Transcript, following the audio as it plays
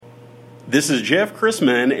This is Jeff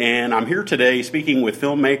Chrisman, and I'm here today speaking with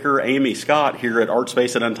filmmaker Amy Scott here at Art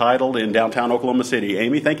Space at Untitled in downtown Oklahoma City.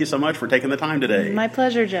 Amy, thank you so much for taking the time today. My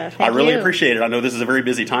pleasure, Jeff. I really appreciate it. I know this is a very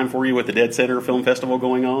busy time for you with the deadCenter Film Festival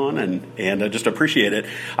going on, and I just appreciate it.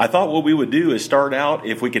 I thought what we would do is start out,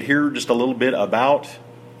 if we could hear just a little bit about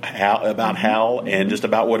Hal and just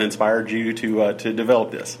about what inspired you to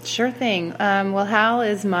develop this. Sure thing. Well, Hal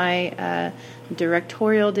is my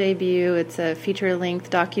directorial debut. It's a feature-length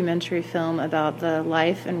documentary film about the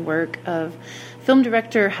life and work of film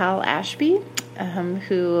director Hal Ashby,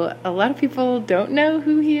 who a lot of people don't know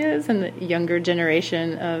who he is, and the younger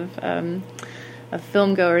generation of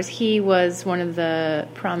filmgoers. He was one of the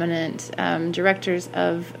prominent directors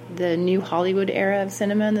of the new Hollywood era of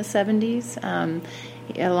cinema in the 70s,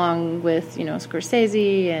 along with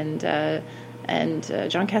Scorsese and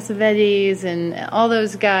John Cassavetes and all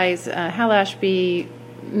those guys. Hal Ashby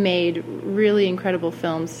made really incredible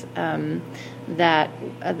films that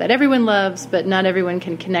everyone loves, but not everyone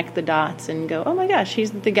can connect the dots and go, oh my gosh,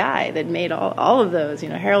 he's the guy that made all of those.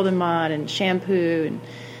 Harold and Maude and Shampoo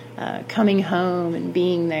and Coming Home and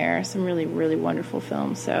Being There. Some really, really wonderful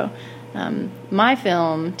films. So my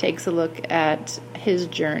film takes a look at his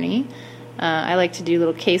journey. I like to do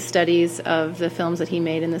little case studies of the films that he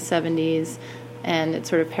made in the 70s, and it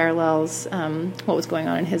sort of parallels what was going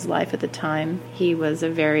on in his life at the time. He was a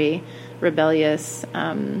very rebellious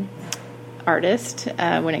artist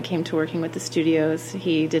when it came to working with the studios.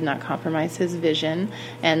 He did not compromise his vision,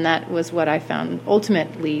 and that was what I found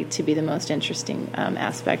ultimately to be the most interesting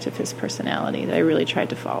aspect of his personality that I really tried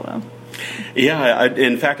to follow. Yeah,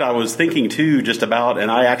 in fact, I was thinking too just about,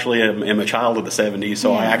 and I actually am a child of the 70s,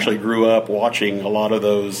 so I actually grew up watching a lot of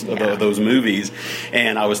those movies,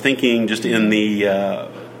 and I was thinking just in the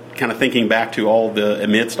kind of thinking back to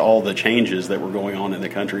amidst all the changes that were going on in the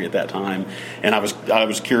country at that time, and I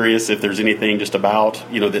was curious if there's anything just about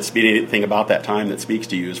anything about that time that speaks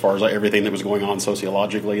to you as far as everything that was going on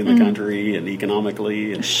sociologically in the country and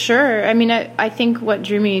economically. Sure. I mean, I think what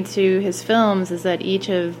drew me to his films is that each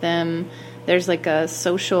of them, there's like a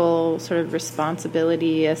social sort of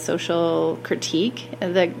responsibility, a social critique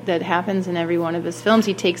that happens in every one of his films.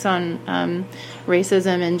 He takes on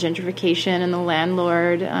racism and gentrification and the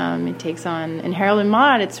landlord. He takes on, in Harold and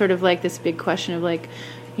Maude, it's sort of like this big question of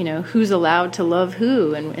who's allowed to love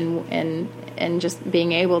who, and just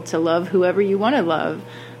being able to love whoever you want to love.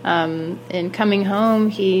 In Coming Home,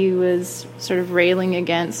 he was sort of railing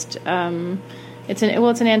against. It's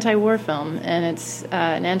an anti-war film, and it's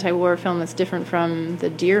an anti-war film that's different from The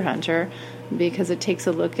Deer Hunter because it takes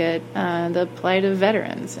a look at the plight of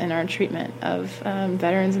veterans and our treatment of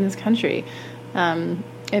veterans in this country. And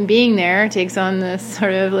Being There takes on this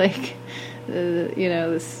sort of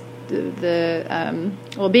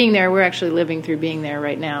Being There, we're actually living through Being There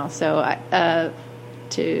right now. So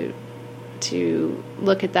to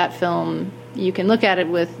look at that film, you can look at it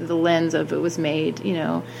with the lens of it was made,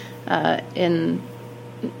 in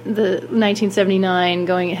the 1979,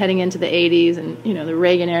 heading into the 80s, and the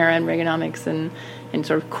Reagan era and Reaganomics and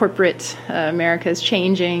sort of corporate America is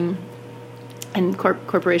changing, and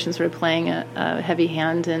corporations sort of playing a heavy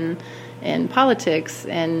hand in politics,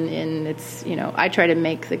 and it's I try to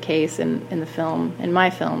make the case in my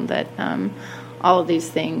film that all of these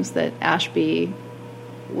things that Ashby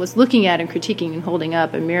was looking at and critiquing and holding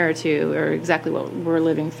up a mirror to are exactly what we're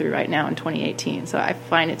living through right now in 2018. So I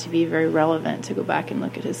find it to be very relevant to go back and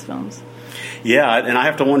look at his films. Yeah, and I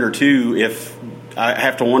have to wonder too if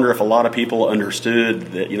a lot of people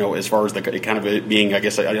understood that, as far as the kind of it being, I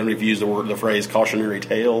guess I don't know if you use the phrase cautionary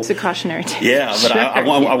tale. It's a cautionary tale. Yeah, but sure.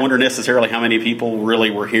 I wonder necessarily how many people really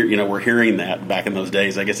were hearing that back in those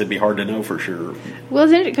days. I guess it'd be hard to know for sure. Well,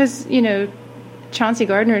 it's interesting because Chauncey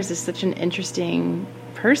Gardner is just such an interesting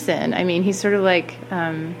person. I mean, he's sort of like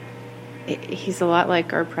he's a lot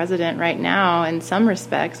like our president right now in some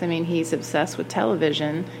respects. I mean, he's obsessed with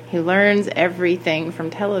television. He learns everything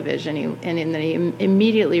from television, and then he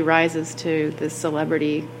immediately rises to this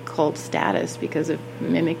celebrity cult status because of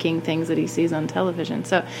mimicking things that he sees on television.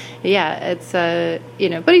 So, yeah, it's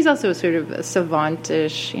but he's also sort of a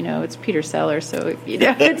savantish. It's Peter Sellers, so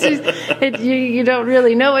it's just, you don't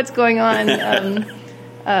really know what's going on.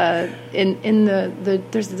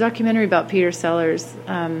 There's a documentary about Peter Sellers.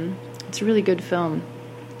 It's a really good film.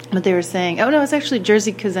 But they were saying, it's actually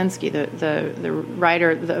Jerzy Kosinski, the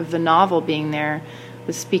writer of the novel Being There,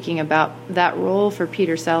 was speaking about that role for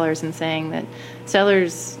Peter Sellers and saying that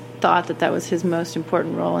Sellers thought that was his most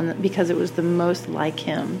important role, and because it was the most like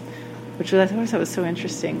him. which I always thought was so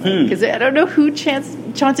interesting. Because I don't know who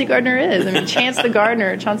Chauncey Gardner is. I mean, Chance the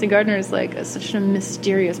Gardener. Chauncey Gardner is like such a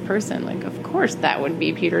mysterious person. Like, of course, that would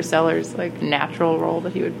be Peter Sellers' like natural role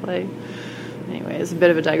that he would play. Anyway, it's a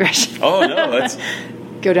bit of a digression. Oh no, that's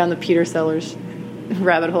go down the Peter Sellers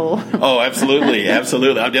rabbit hole. Oh, absolutely. I'm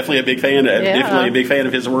definitely a big fan. Definitely a big fan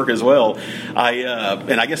of his work as well.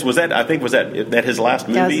 And I guess was that his last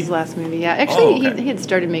movie? That was his last movie. Yeah, actually, okay. he had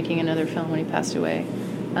started making another film when he passed away,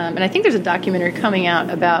 and I think there's a documentary coming out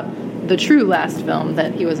about the true last film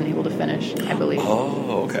that he wasn't able to finish, I believe.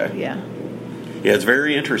 Oh, okay. So, yeah. Yeah, it's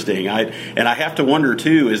very interesting. I have to wonder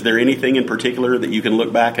too. Is there anything in particular that you can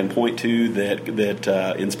look back and point to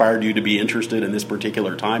that inspired you to be interested in this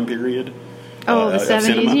particular time period? Oh, the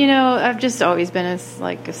 70s. You know, I've just always been a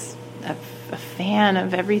fan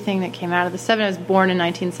of everything that came out of the 70s. I was born in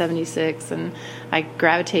 1976, and I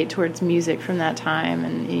gravitate towards music from that time.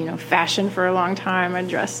 And, you know, fashion for a long time. I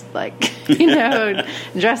dressed like,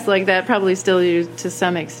 dressed like that, probably still do to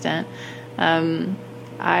some extent.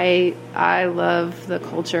 I love the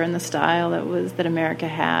culture and the style that America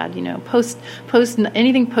had. You know,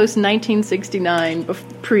 anything post 1969,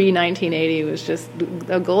 pre 1980 was just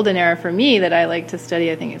a golden era for me that I like to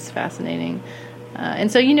study. I think it's fascinating,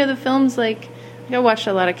 and so you know the films like I watched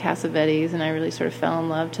a lot of Cassavetes, and I really sort of fell in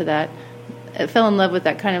love with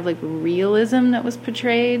that kind of like realism that was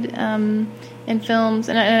portrayed in films,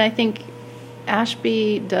 and I think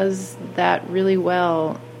Ashby does that really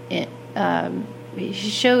well. He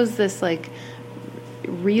shows this like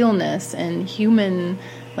realness and human,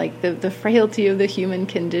 like the frailty of the human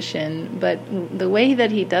condition, but the way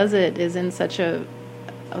that he does it is in such a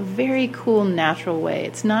very cool, natural way.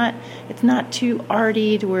 It's not too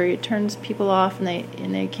arty to where it turns people off and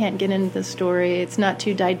they can't get into the story. It's not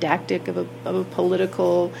too didactic of a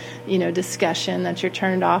political, you know, discussion that you're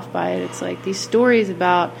turned off by it. It's like these stories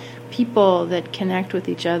about people that connect with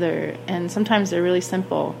each other, and sometimes they're really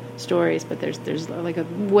simple stories, but there's like a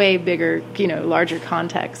way bigger, you know, larger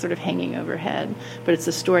context sort of hanging overhead. But it's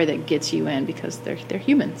a story that gets you in because they're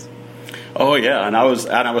humans. Oh yeah, and I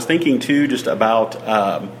was thinking too just about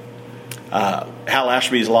Hal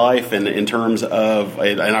Ashby's life, and in terms of,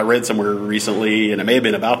 and I read somewhere recently, and it may have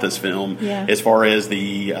been about this film, as far as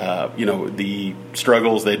the the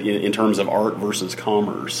struggles that in terms of art versus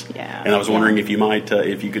commerce. Yeah. And I was wondering if you might,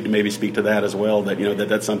 if you could maybe speak to that as well. That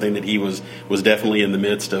that's something that he was definitely in the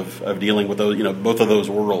midst of dealing with those, both of those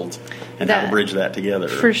worlds, and how to bridge that together.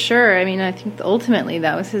 For sure. I mean, I think ultimately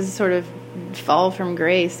that was his sort of fall from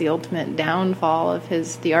grace, the ultimate downfall of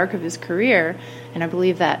the arc of his career. And I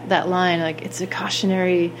believe that line, like, it's a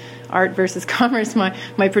cautionary art versus commerce.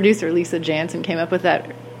 My producer, Lisa Jansen, came up with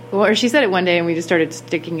that. Or she said it one day, and we just started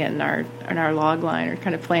sticking it in our log line, or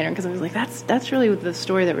kind of playing it, because I was like, that's really the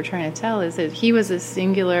story that we're trying to tell, is that he was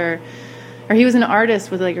he was an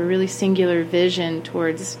artist with like a really singular vision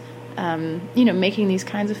towards, making these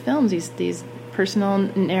kinds of films, these personal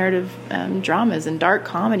narrative dramas and dark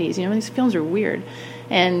comedies. These films are weird,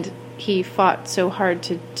 and he fought so hard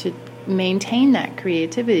to maintain that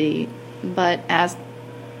creativity. But as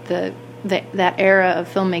that era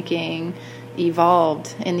of filmmaking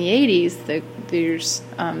evolved in the 80s, there's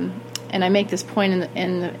and I make this point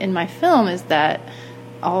in my film, is that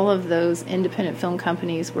all of those independent film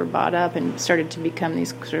companies were bought up and started to become these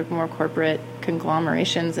sort of more corporate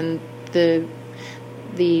conglomerations, and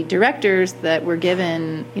the directors that were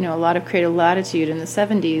given, a lot of creative latitude in the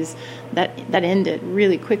 70s, that ended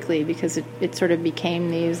really quickly, because it sort of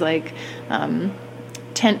became these like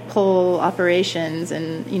tentpole operations,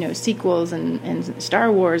 and sequels, and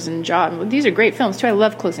Star Wars and Jaws. These are great films too. I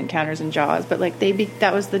love Close Encounters and Jaws, but like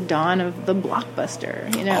that was the dawn of the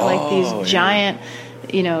blockbuster. Like these giant,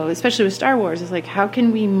 especially with Star Wars, it's like, how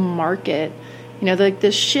can we market? Like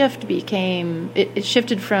the shift became it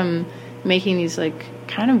shifted from making these like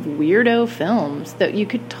kind of weirdo films that you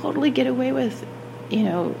could totally get away with,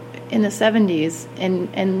 in the 70s,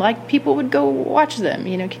 and like people would go watch them.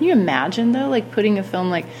 Can you imagine though, like putting a film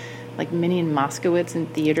like Minnie and Moskowitz in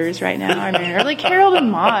theaters right now? I mean, or like Harold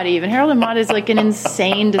and Maude. Even Harold and Maude is like an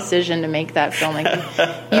insane decision to make that film. Like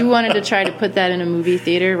you wanted to try to put that in a movie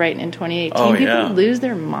theater right in 2018, people would lose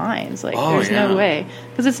their minds. Like there's no way,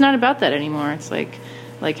 because it's not about that anymore. It's like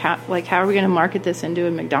how are we going to market this into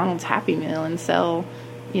a McDonald's Happy Meal and sell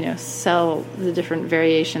the different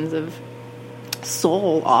variations of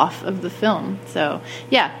soul off of the film? So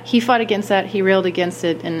yeah, he fought against that, he railed against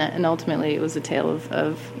it, and ultimately it was a tale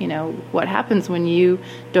of what happens when you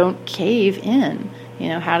don't cave in.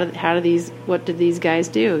 what did these guys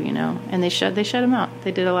do, and they shut him out.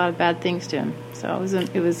 They did a lot of bad things to him. So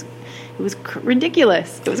it was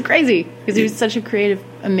ridiculous. It was crazy because he was such a creative,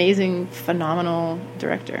 amazing, phenomenal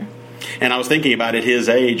director. And I was thinking about at his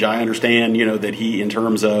age, I understand, that he, in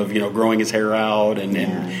terms of, growing his hair out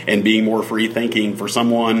and being more free thinking, for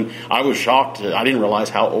someone, I was shocked. I didn't realize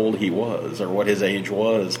how old he was or what his age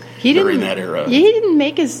was during that era. He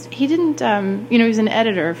was an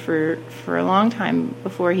editor for a long time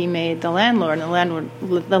before he made The Landlord. And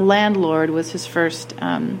The Landlord was his first,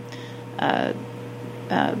 that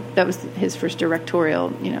was his first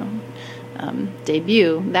directorial,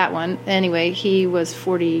 debut, that one. Anyway, he was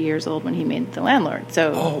 40 years old when he made The Landlord.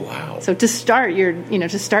 So, oh wow! So to start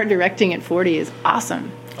directing at 40 is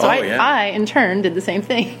awesome. So I in turn did the same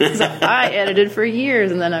thing. So I edited for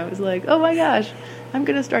years, and then I was like, oh my gosh, I'm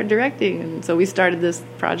going to start directing. And so we started this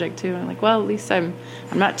project too. And I'm like, well, at least I'm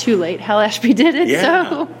not too late. Hal Ashby did it,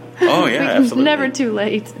 so absolutely, never too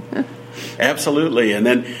late. Absolutely, and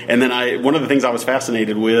then one of the things I was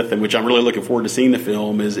fascinated with, and which I'm really looking forward to seeing the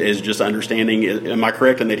film, is just understanding. Am I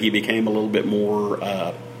correct in that he became a little bit more,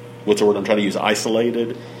 what's the word I'm trying to use,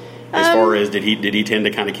 isolated? As far as did he tend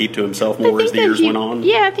to kind of keep to himself more as the years went on?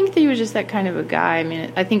 Yeah, I think that he was just that kind of a guy. I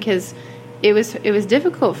mean, I think it was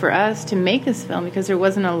difficult for us to make this film because there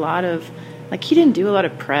wasn't a lot of. Like, he didn't do a lot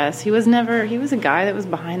of press. He was a guy that was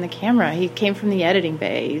behind the camera. He came from the editing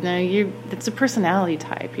bay. It's a personality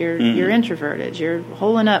type. You're introverted. You're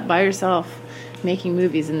holing up by yourself, making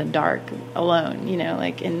movies in the dark, alone,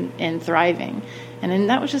 and thriving. And then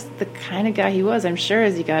that was just the kind of guy he was. I'm sure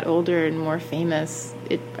as he got older and more famous,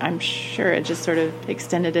 I'm sure it just sort of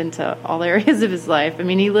extended into all areas of his life. I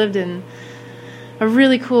mean, he lived in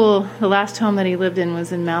the last home that he lived in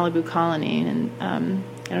was in Malibu Colony, and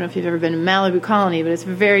I don't know if you've ever been to Malibu Colony, but it's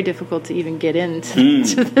very difficult to even get into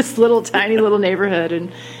to this tiny little neighborhood. And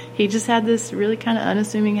he just had this really kind of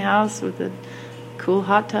unassuming house with a cool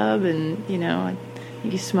hot tub, and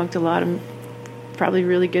he smoked a lot of probably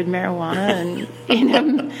really good marijuana,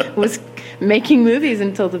 and was making movies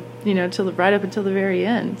until right up until the very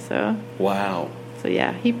end. So wow. So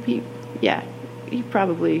yeah, you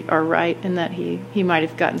probably are right in that he might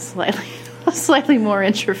have gotten slightly more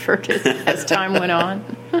introverted as time went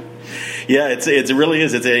on. Yeah, it really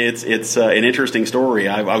is. It's an interesting story.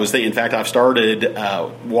 I was thinking. In fact, I've started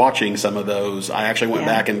watching some of those. I actually went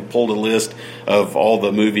back and pulled a list of all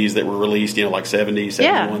the movies that were released. Like 70,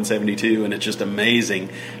 71, 72, and it's just amazing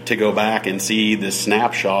to go back and see this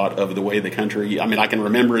snapshot of the way the country. I mean, I can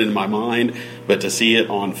remember it in my mind, but to see it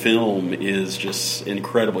on film is just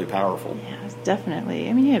incredibly powerful. Yeah. Definitely.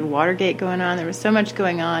 I mean, you had Watergate going on. There was so much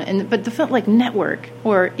going on, but the film, like Network,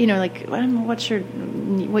 or I don't know what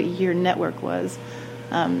year Network was.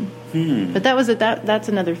 But that's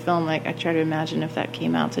another film. Like, I try to imagine if that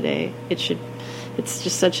came out today, it's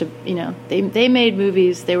just such a they made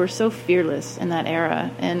movies. They were so fearless in that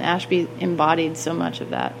era, and Ashby embodied so much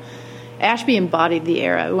of that. Ashby embodied the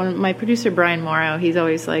era. My producer Brian Morrow, he's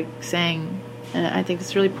always like saying, and I think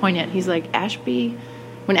it's really poignant. He's like,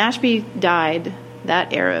 when Ashby died,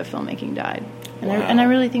 that era of filmmaking died. And I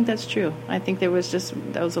really think that's true. I think there was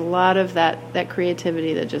a lot of that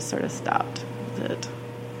creativity that just sort of stopped with it.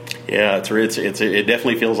 Yeah, it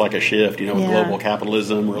definitely feels like a shift, with global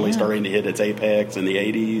capitalism really starting to hit its apex in the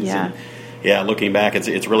 80s. Yeah. And looking back,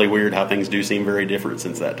 it's really weird how things do seem very different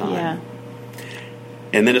since that time. Yeah.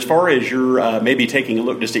 And then as far as you're maybe taking a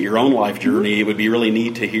look just at your own life journey, it would be really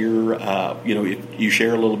neat to hear, if you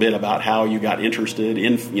share a little bit about how you got interested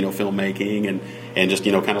in, filmmaking and just,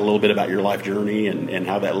 kind of a little bit about your life journey and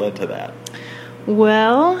how that led to that.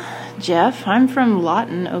 Well, Jeff, I'm from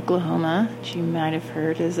Lawton, Oklahoma, which you might have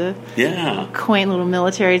heard is a quaint little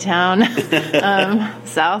military town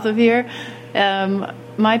south of here.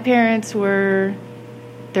 My parents they're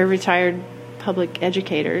retired public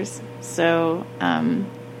educators. So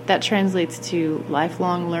that translates to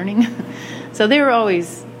lifelong learning. So they were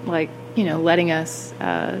always letting us,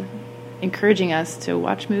 encouraging us to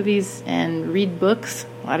watch movies and read books,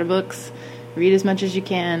 a lot of books, read as much as you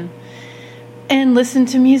can, and listen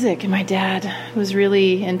to music. And my dad was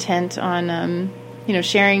really intent on,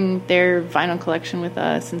 sharing their vinyl collection with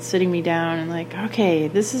us and sitting me down and okay,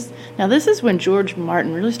 this is when George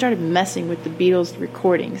Martin really started messing with the Beatles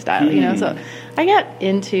recording style, So I got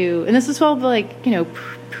into, and this is all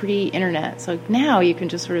pre-internet. So now you can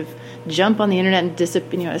just sort of jump on the internet and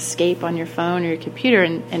escape on your phone or your computer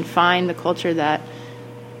and find the culture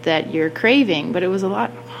that you're craving. But it was a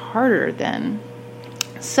lot harder then.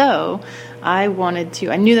 So I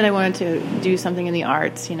knew that I wanted to do something in the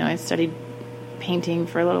arts. I studied painting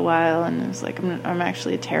for a little while, and I was like, I'm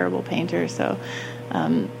actually a terrible painter, so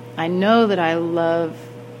I know that I love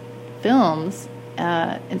films,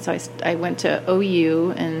 and so I went to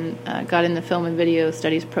OU and got in the film and video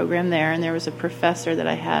studies program there, and there was a professor that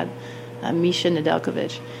I had, Misha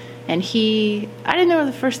Nedeljkovic, and I didn't know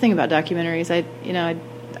the first thing about documentaries.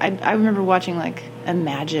 I remember watching like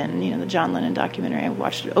Imagine, the John Lennon documentary. I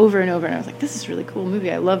watched it over and over, and I was like, this is a really cool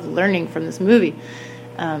movie. I love learning from this movie.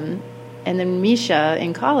 And then Misha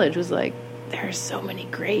in college was like, there are so many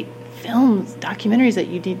great films, documentaries that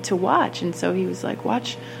you need to watch. And so he was like,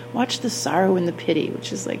 watch The Sorrow and the Pity,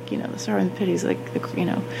 which is like, The Sorrow and the Pity is like,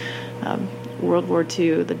 World War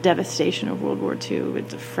II, the devastation of World War II.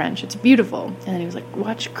 It's French. It's beautiful. And then he was like,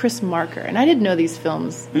 watch Chris Marker. And I didn't know these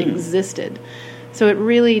films existed. So it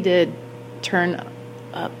really did turn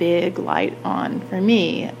a big light on for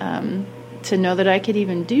me to know that I could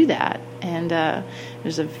even do that. And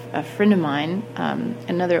there's a friend of mine,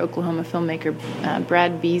 another Oklahoma filmmaker,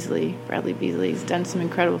 Bradley Beasley. He's done some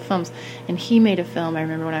incredible films. And he made a film, I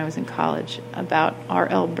remember when I was in college, about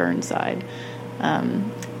R.L. Burnside.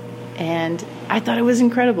 And I thought it was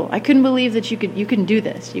incredible. I couldn't believe that you can do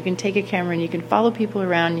this. You can take a camera and you can follow people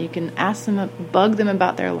around. You can ask them, bug them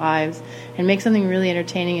about their lives, and make something really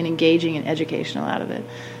entertaining and engaging and educational out of it.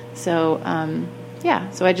 So,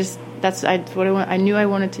 So I knew I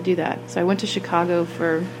wanted to do that. So I went to Chicago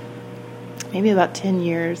for maybe about 10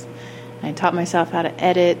 years. I taught myself how to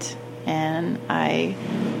edit, and I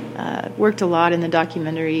worked a lot in the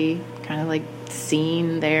documentary kind of like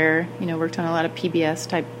scene there. Worked on a lot of PBS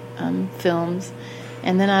type films.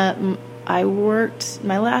 And then I worked,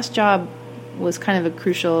 my last job was kind of a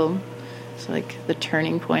crucial, so like the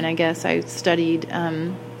turning point, I guess. I studied,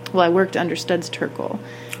 I worked under Studs Terkel.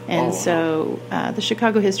 And so the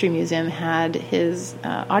Chicago History Museum had his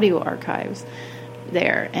audio archives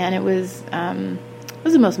there. And it was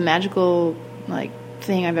the most magical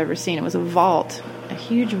thing I've ever seen. It was a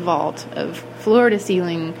huge vault of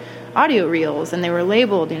floor-to-ceiling audio reels, and they were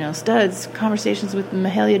labeled, Studs, Conversations with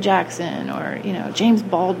Mahalia Jackson, or, James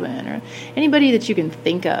Baldwin, or anybody that you can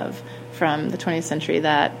think of from the 20th century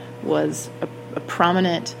that was a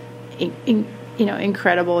prominent,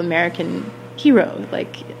 incredible American hero,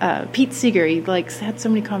 like Pete Seeger. He had so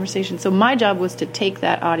many conversations. So my job was to take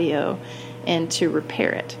that audio and to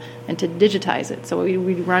repair it and to digitize it. So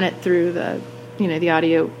we'd run it through the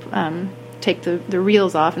audio, take the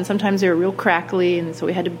reels off, and sometimes they were real crackly, and so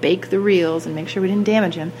we had to bake the reels and make sure we didn't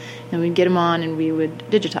damage them, and we'd get them on and we would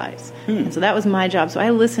digitize. And so that was my job. So I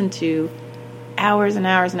listened to hours and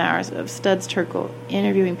hours and hours of Studs Terkel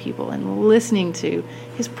interviewing people and listening to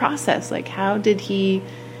his process. Like, how did he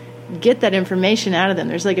get that information out of them?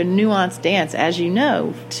 There's like a nuanced dance, as you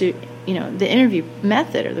know, to the interview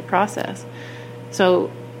method or the process. So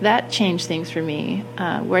that changed things for me,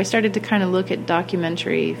 where I started to kind of look at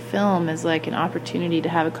documentary film as like an opportunity to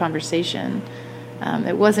have a conversation.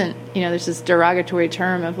 It wasn't, there's this derogatory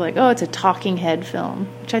term of like, oh, it's a talking head film,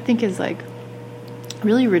 which I think is like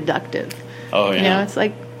really reductive. Oh, yeah. It's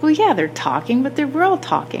like, well, yeah, they're talking, but we're all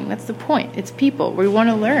talking. That's the point. It's people. We want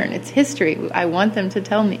to learn. It's history. I want them to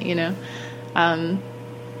tell me,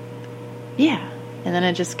 Yeah. And then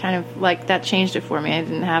I just kind of that changed it for me. I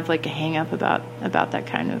didn't have like a hang up about that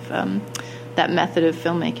kind of that method of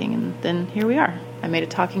filmmaking. And then here we are. I made a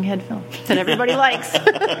talking head film that everybody likes.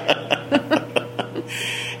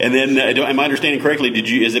 And then, am I understanding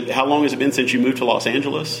correctly? How long has it been since you moved to Los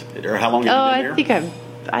Angeles, or how long have you been there?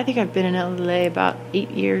 I think I've been in LA about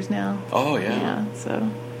 8 years now. Oh yeah. Yeah. So.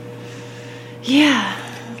 Yeah.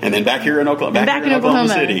 And then back here in Oklahoma. Back in Oklahoma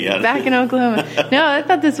City. Yeah. Back in Oklahoma. No, I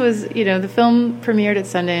thought this was, the film premiered at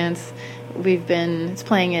Sundance. It's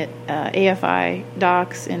playing at AFI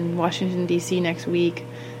Docs in Washington, D.C. next week.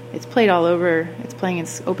 It's played all over.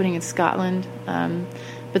 It's opening in Scotland.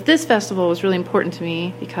 But this festival was really important to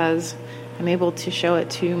me because I'm able to show it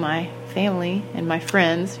to my family and my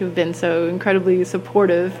friends who've been so incredibly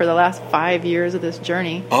supportive for the last 5 years of this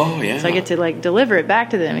journey. Oh, yeah. So I get to deliver it back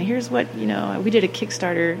to them. And here's what, we did a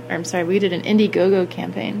Kickstarter, we did an Indiegogo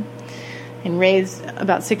campaign and raised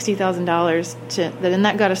about $60,000 and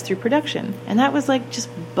that got us through production. And that was just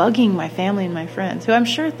bugging my family and my friends, who I'm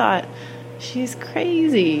sure thought, she's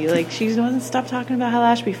crazy. She wasn't stopped talking about Hal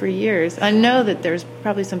Ashby for years. I know that there's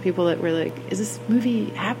probably some people that were like, "Is this movie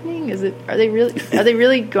happening? Are they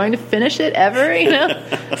really going to finish it ever?"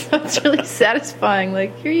 So it's really satisfying.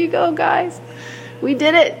 Here you go, guys. We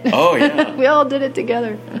did it. Oh yeah, we all did it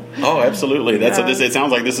together. Oh, absolutely. It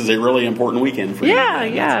sounds like this is a really important weekend for you.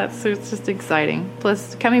 Yeah. So it's just exciting.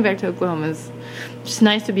 Plus, coming back to Oklahoma is just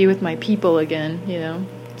nice to be with my people again.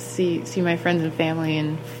 See my friends and family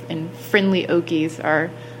and friendly Okies are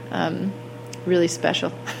really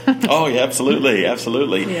special. Oh, yeah, absolutely.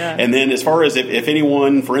 Yeah. And then as far as if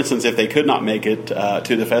anyone, for instance, if they could not make it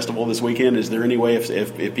to the festival this weekend, is there any way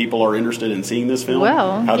if people are interested in seeing this film,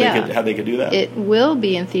 how they could do that? It will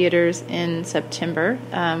be in theaters in September.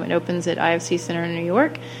 It opens at IFC Center in New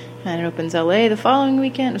York, and it opens LA the following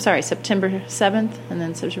weekend. September 7th, and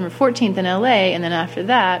then September 14th in LA, and then after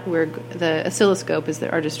that, the Oscilloscope is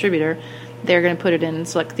our distributor. They're going to put it in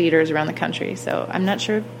select theaters around the country. So I'm not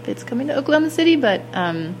sure if it's coming to Oklahoma City, but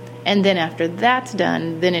and then after that's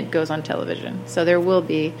done, then it goes on television. So there will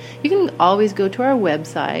be. You can always go to our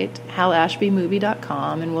website,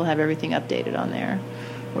 halashbymovie.com, and we'll have everything updated on there,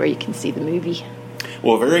 where you can see the movie.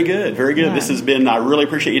 Well, very good. Yeah. This has been, I really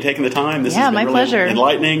appreciate you taking the time. This has been my really pleasure.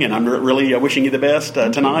 Enlightening, and I'm really wishing you the best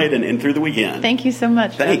tonight and through the weekend. Thank you so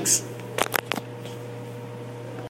much. Thanks.